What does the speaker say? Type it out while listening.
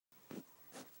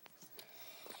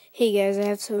Hey guys, I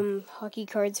have some hockey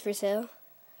cards for sale.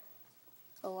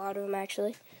 A lot of them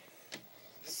actually.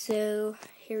 So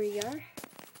here we are.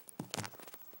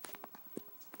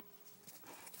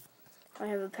 I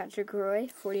have a Patrick Roy,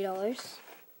 $40.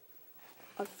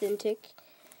 Authentic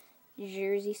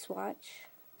jersey swatch,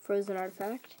 frozen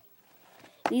artifact.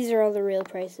 These are all the real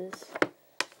prices,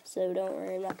 so don't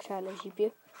worry, I'm not trying to cheap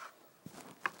you.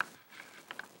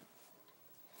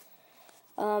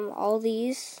 All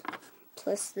these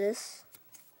plus this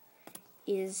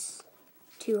is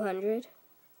 $200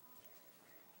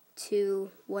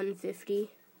 to $150.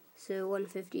 So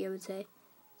 $150 I would say.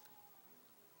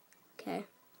 Okay.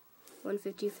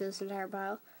 $150 for this entire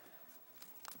pile.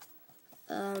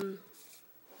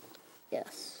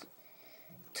 Yes.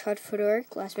 Todd Fedor,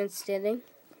 Last Man Standing.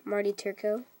 Marty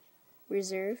Turco,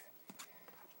 Reserve.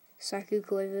 Saku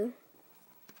Koivu.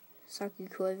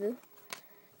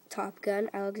 Top Gun,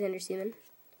 Alexander Seaman.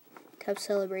 Cup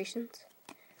Celebrations.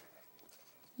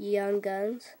 Young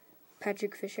Guns,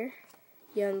 Patrick Fisher.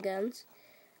 Young Guns,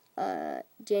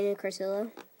 Daniel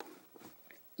Carcillo.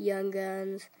 Young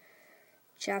Guns,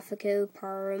 Jafko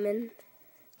Paraman.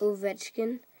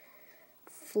 Ovechkin,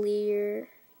 Fleer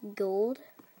Gold.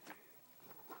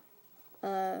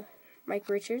 Mike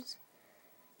Richards.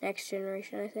 Next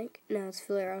Generation, I think. No, it's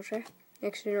Fleer Ultra.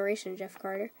 Next Generation, Jeff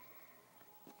Carter.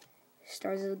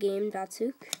 Stars of the Game,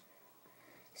 Datsuk.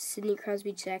 Sidney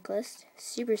Crosby Checklist.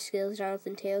 Super Skills,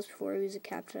 Jonathan Tales, before he was a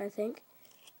captain, I think.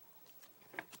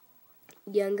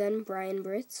 Young Gun, Brian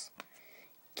Britz.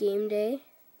 Game Day,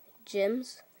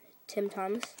 Jims, Tim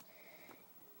Thomas.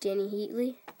 Danny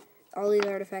Heatley. All these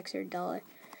artifacts are $1.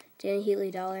 Danny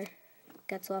Heatley, $1.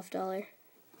 Getzlaf, $1.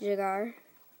 Jagar,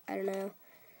 I don't know.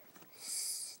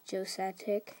 Joe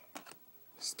Sakic.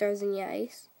 Stars in the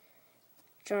Ice.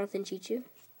 Jonathan Chichu.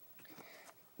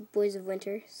 Boys of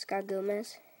Winter, Scott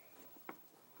Gomez.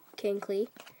 King Klee.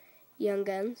 Young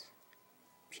Guns.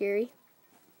 Fury.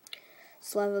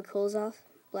 Slava Kolzov,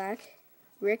 Black.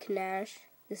 Rick Nash.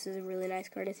 This is a really nice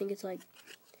card. I think it's like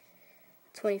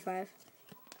 25.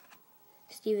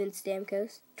 Steven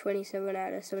Stamkos, 27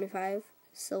 out of 75.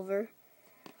 Silver.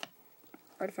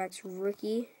 Artifacts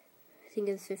Rookie. I think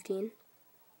it's 15.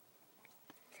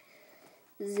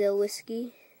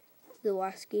 Zelwiski.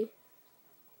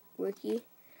 Rookie.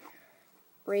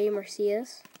 Ray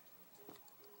Marcias.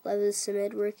 Levis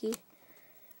Samid, Rookie.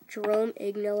 Jerome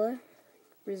Ignella,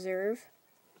 Reserve.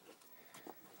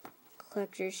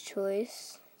 Collector's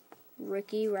Choice,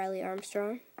 Rookie, Riley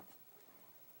Armstrong.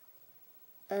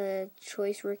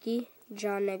 Choice Rookie,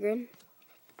 John Negrin.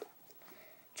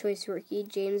 Choice Rookie,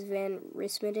 James Van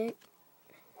Riemsdyk.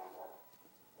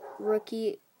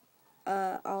 Rookie,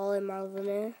 Ole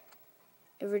Malvina.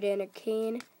 Evander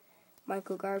Kane.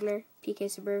 Michael Gardner. PK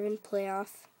Subban,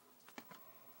 Playoff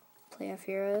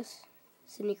Heroes.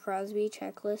 Sidney Crosby,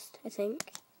 Checklist, I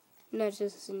think. No, it's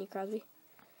just Sidney Crosby.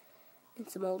 And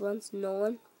some old ones.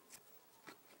 Nolan.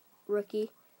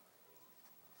 Rookie.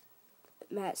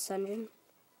 Matt Sundin.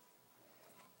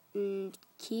 And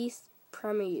Keith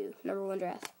Primeau, #1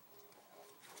 draft.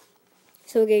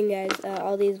 So again, guys,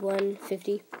 all these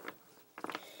 $150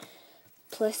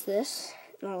 plus this,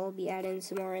 and I'll be adding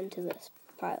some more into this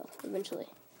pile eventually.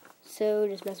 So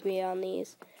just mess me on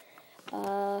these.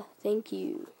 Thank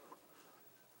you.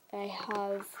 I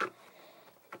have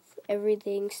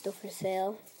everything still for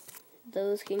sale.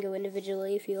 Those can go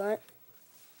individually if you want.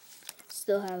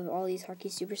 Still have all these hockey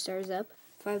superstars up,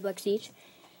 $5 each.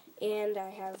 And I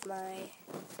have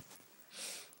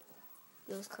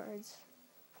those cards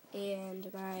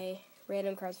and my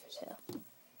random cards for sale.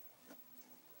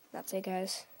 That's it,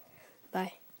 guys.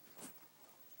 Bye.